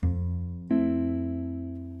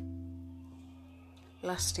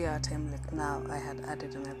Last year, at a time like now, I had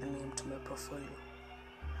added another name to my portfolio.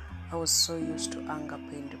 I was so used to anger,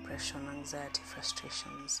 pain, depression, anxiety,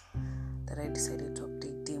 frustrations that I decided to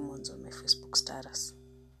update demons on my Facebook status.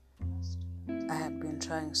 I had been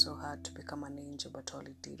trying so hard to become an angel, but all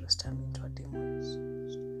it did was turn me into a demon.